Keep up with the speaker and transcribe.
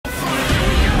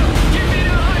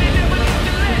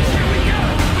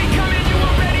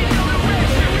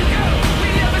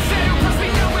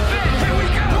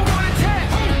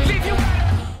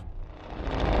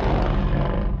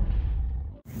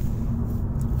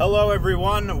Hello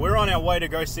everyone, we're on our way to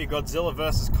go see Godzilla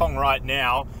vs. Kong right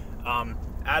now.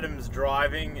 Adam's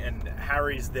driving and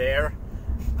Harry's there.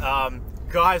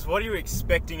 Guys, what are you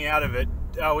expecting out of it?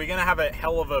 Are we going to have a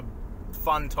hell of a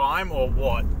fun time or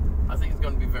what? I think it's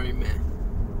going to be very meh.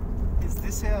 Is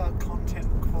this our content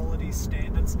quality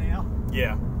standards now?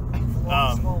 Yeah.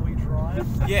 While we drive?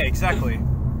 Yeah, exactly.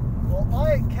 Well,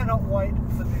 I cannot wait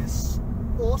for this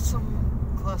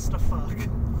awesome clusterfuck.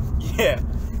 Yeah.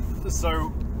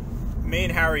 So, me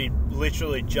and Harry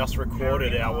literally just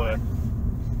recorded our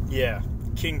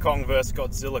King Kong vs.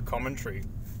 Godzilla commentary.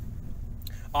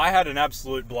 I had an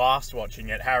absolute blast watching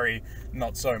it. Harry,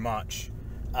 not so much.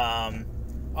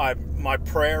 My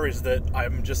prayer is that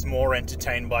I'm just more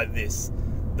entertained by this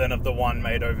than of the one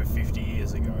made over 50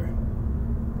 years ago.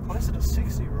 Closer to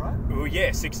 60, right? Oh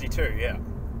yeah, 62, yeah.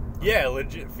 Yeah,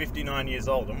 legit 59 years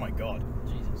old, oh my god.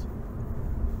 Jesus.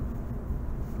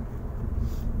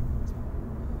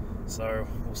 So,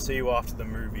 we'll see you after the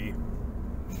movie.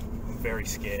 I'm very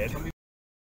scared.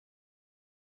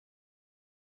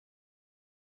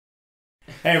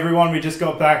 Hey everyone, we just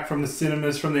got back from the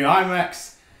cinemas, from the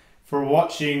IMAX, for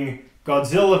watching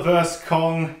Godzilla vs.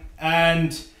 Kong,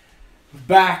 and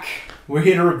back, we're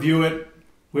here to review it.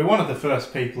 We're one of the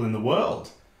first people in the world,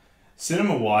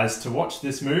 cinema-wise, to watch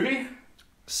this movie.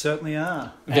 Certainly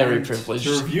are. Very And privileged.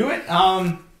 to review it.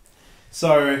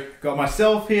 So, got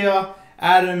myself here,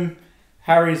 Adam,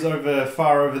 Harry's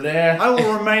far over there. I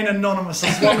will remain anonymous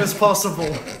as long as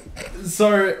possible.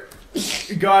 So,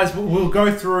 guys, we'll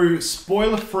go through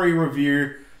spoiler-free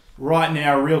review right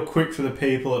now, real quick for the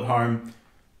people at home.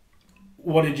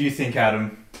 What did you think,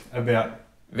 Adam, about?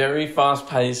 Very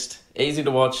fast-paced, easy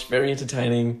to watch, very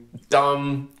entertaining,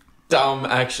 dumb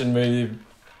action movie,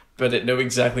 but it knew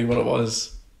exactly what it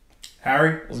was.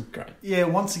 Harry? It was great. Yeah,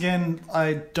 once again,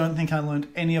 I don't think I learned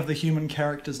any of the human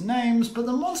characters' names, but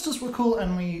the monsters were cool,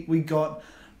 and we got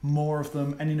more of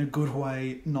them, and in a good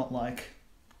way, not like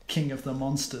King of the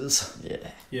Monsters.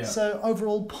 Yeah. So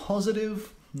overall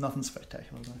positive, nothing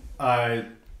spectacular though.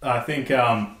 I think,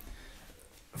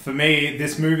 for me,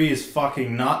 this movie is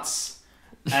fucking nuts,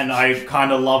 and I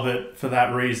kind of love it for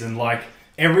that reason. Like,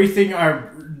 everything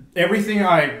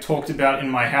I talked about in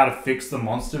my How to Fix the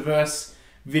MonsterVerse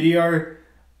video,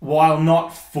 while not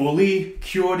fully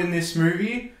cured in this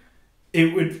movie,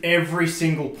 every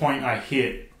single point I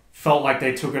hit felt like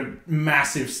they took a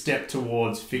massive step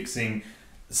towards fixing.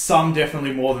 Some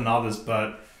definitely more than others,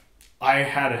 but I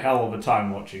had a hell of a time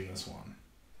watching this one.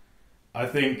 I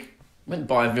think... Went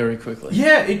by very quickly.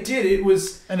 Yeah, it did. It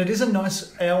was... And it is a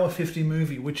nice hour 50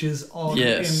 movie, which is odd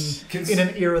Yes. in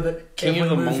an era that King every of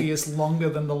the movie is longer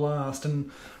than the last. And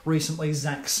recently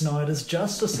Zack Snyder's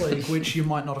Justice League, which you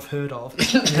might not have heard of,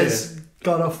 has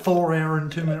got a 4-hour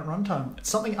and 2-minute runtime.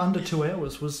 Something under 2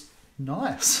 hours was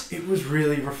nice. It was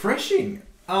really refreshing.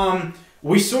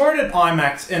 We saw it at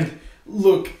IMAX, and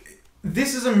look,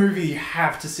 this is a movie you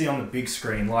have to see on the big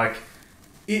screen. Like,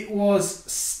 it was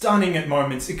stunning at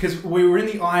moments, because we were in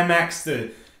the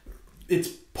IMAX, it's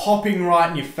popping right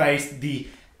in your face, the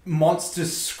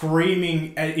monsters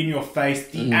screaming in your face,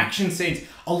 the action scenes.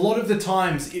 A lot of the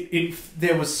times,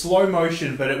 there was slow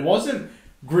motion, but it wasn't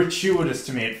gratuitous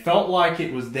to me. It felt like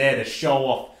it was there to show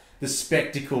off the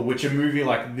spectacle, which a movie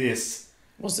like this...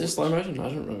 Was there slow motion? I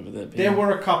don't remember that being... There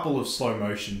were a couple of slow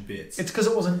motion bits. It's because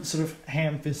it wasn't sort of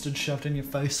ham-fisted shoved in your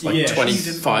face. Like Yeah.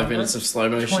 25 minutes of slow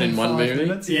motion in one 25 movie.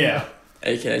 minutes, Yeah.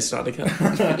 AKA Snyder Cut.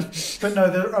 But no,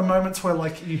 there are moments where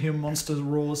like you hear monsters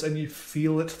roars and you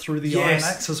feel it through the Yes.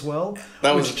 IMAX as well,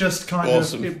 That which was just kind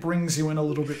awesome. of it brings you in a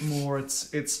little bit more.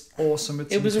 It's awesome.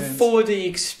 It was a intense. 4D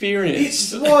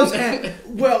experience. It was, and,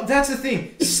 well, that's the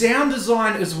thing. Sound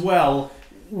design as well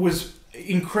was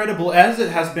incredible, as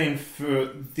it has been for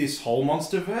this whole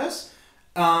MonsterVerse.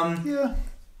 Yeah,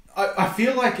 I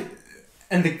feel like,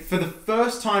 for the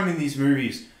first time in these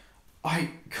movies,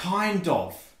 I kind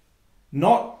of,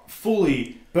 not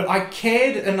fully, but I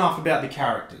cared enough about the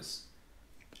characters.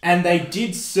 And they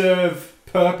did serve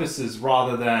purposes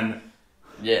rather than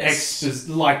Yes. just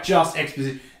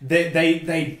exposition. They did.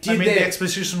 I mean, their, the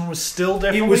exposition was still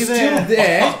definitely it was there. still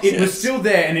there. Oh, It was yes. still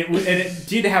there, and it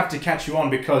did have to catch you on,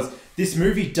 because this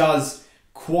movie does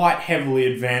quite heavily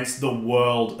advance the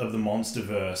world of the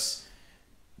MonsterVerse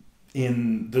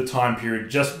in the time period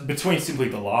just between simply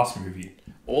the last movie.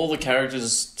 All the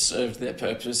characters served their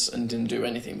purpose and didn't do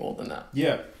anything more than that.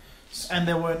 Yeah. And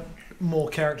there weren't more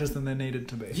characters than there needed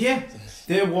to be. Yeah,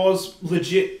 there was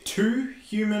legit 2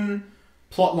 human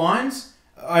plot lines.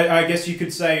 I guess you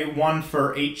could say one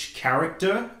for each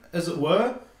character, as it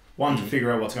were. One to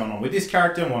figure out what's going on with this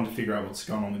character, and one to figure out what's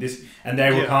going on with this. And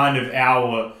they were kind of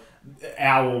our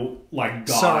our like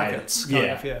guide. Surrogates,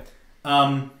 kind of,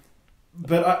 yeah.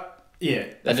 But yeah,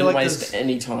 They didn't waste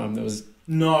any time. There was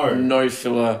no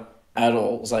filler at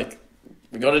all. It was like,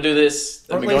 we got to do this,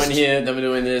 then we're going here, then we're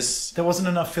doing this. There wasn't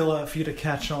enough filler for you to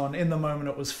catch on. In the moment,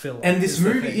 it was filler. And this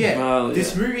movie,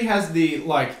 this movie has the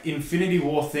like Infinity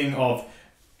War thing of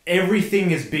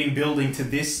everything has been building to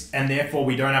this, and therefore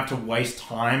we don't have to waste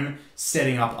time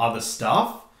setting up other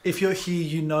stuff. If you're here,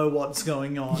 you know what's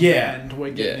going on. Yeah. And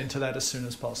we're getting into that as soon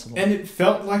as possible. And it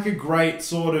felt like a great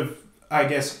sort of, I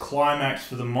guess, climax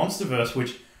for the MonsterVerse,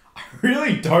 which I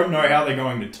really don't know how they're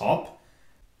going to top.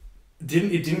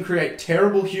 It didn't create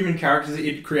terrible human characters.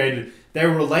 It created, they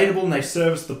were relatable and they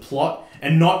serviced the plot,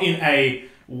 and not in a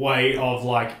way of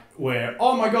like where,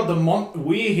 oh my god,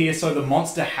 we're here, so the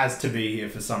monster has to be here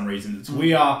for some reason. It's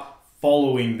we are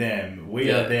following them. We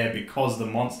are there because the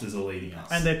monsters are leading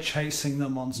us. And they're chasing the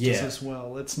monsters as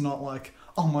well. It's not like,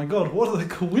 oh my god, what are the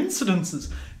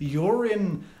coincidences? You're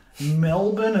in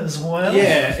Melbourne as well?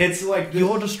 Yeah, it's like...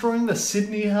 You're destroying the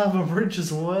Sydney Harbour Bridge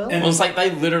as well? And it's like they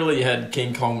literally had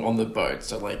King Kong on the boat,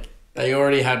 so like they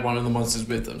already had one of the monsters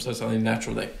with them, so it's only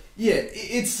natural they... Yeah,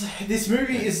 this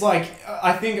movie is like,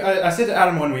 I think, I said to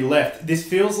Adam when we left, this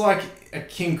feels like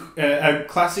a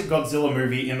classic Godzilla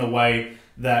movie in the way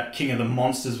that King of the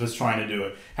Monsters was trying to do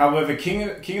it. However, King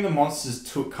of the Monsters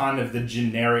took kind of the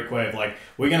generic way of like,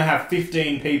 we're going to have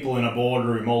 15 people in a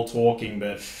boardroom all talking,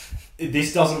 but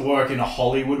this doesn't work in a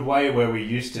Hollywood way where we're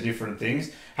used to different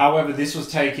things. However, this was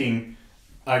taking,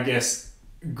 I guess,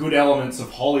 good elements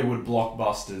of Hollywood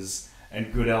blockbusters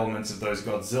and good elements of those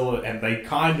Godzilla, and they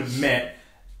kind of met,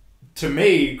 to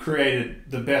me,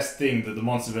 created the best thing that the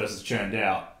MonsterVerse has churned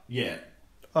out yet.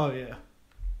 Oh, yeah.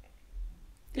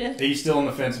 Yeah. Are you still on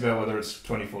the fence about whether it's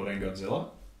 2014 Godzilla?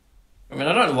 I mean,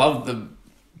 I don't love them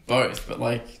both, but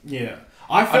like... Yeah.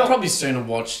 I'd probably sooner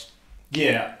watch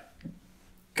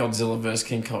Godzilla vs.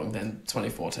 King Kong than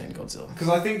 2014 Godzilla. Because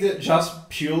I think that just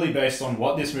purely based on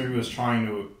what this movie was trying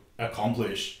to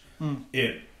accomplish,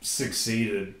 it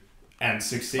succeeded. And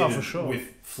succeeded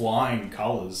with flying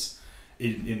colours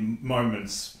in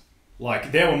moments.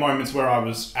 Like, there were moments where I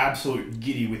was absolutely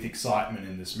giddy with excitement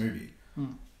in this movie.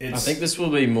 I think this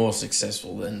will be more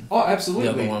successful than absolutely.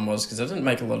 the other one was, because it didn't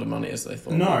make a lot of money as they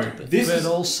thought. No, but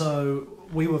also,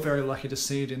 we were very lucky to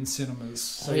see it in cinemas.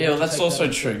 So that's also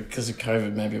true, because of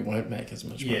COVID, maybe it won't make as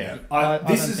much money. Yeah, I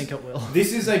don't think it will.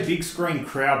 This is a big screen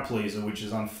crowd pleaser, which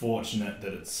is unfortunate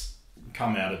that it's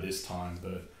come out at this time,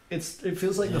 but... It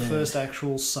feels like the first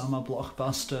actual summer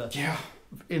blockbuster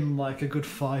in like a good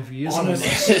 5 years.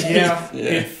 Honestly,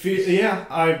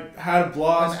 I had a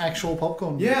blast. An actual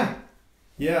popcorn movie.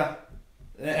 Yeah.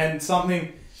 And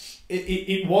something,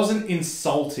 it wasn't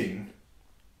insulting.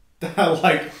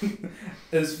 Like,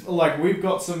 as like we've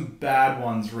got some bad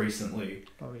ones recently.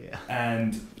 Oh yeah.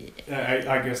 And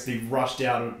I guess the rushed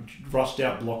out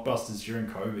blockbusters during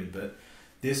COVID, but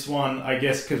this one, I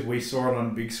guess, because we saw it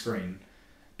on big screen.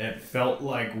 It felt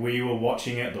like we were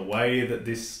watching it the way that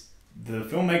the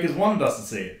filmmakers wanted us to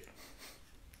see it.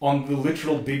 On the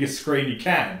literal biggest screen you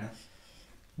can.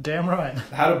 Damn right.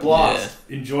 Had a blast.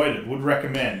 Yeah. Enjoyed it. Would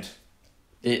recommend.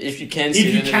 If you can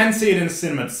see it in a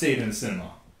cinema, see it in a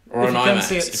cinema. Or an IMAX.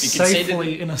 See it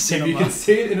safely in a cinema. If you can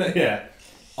see it in a...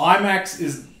 IMAX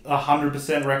is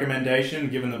 100% recommendation,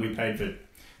 given that we paid for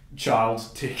child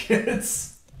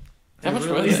tickets. How much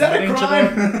were they? Is that a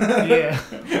crime?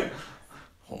 Yeah.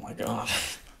 Oh my god.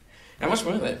 How much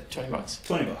were they? $20?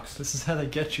 $20. This is how they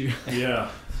get you.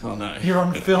 Yeah. Oh no. You're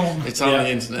on film. It's on the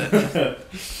internet.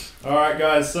 Alright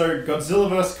guys, so Godzilla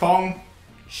vs. Kong,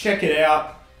 check it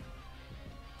out.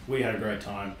 We had a great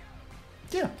time.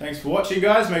 Yeah. Thanks for watching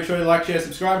guys. Make sure you like, share,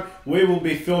 subscribe. We will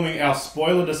be filming our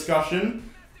spoiler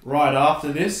discussion right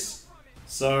after this.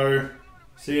 So,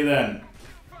 see you then.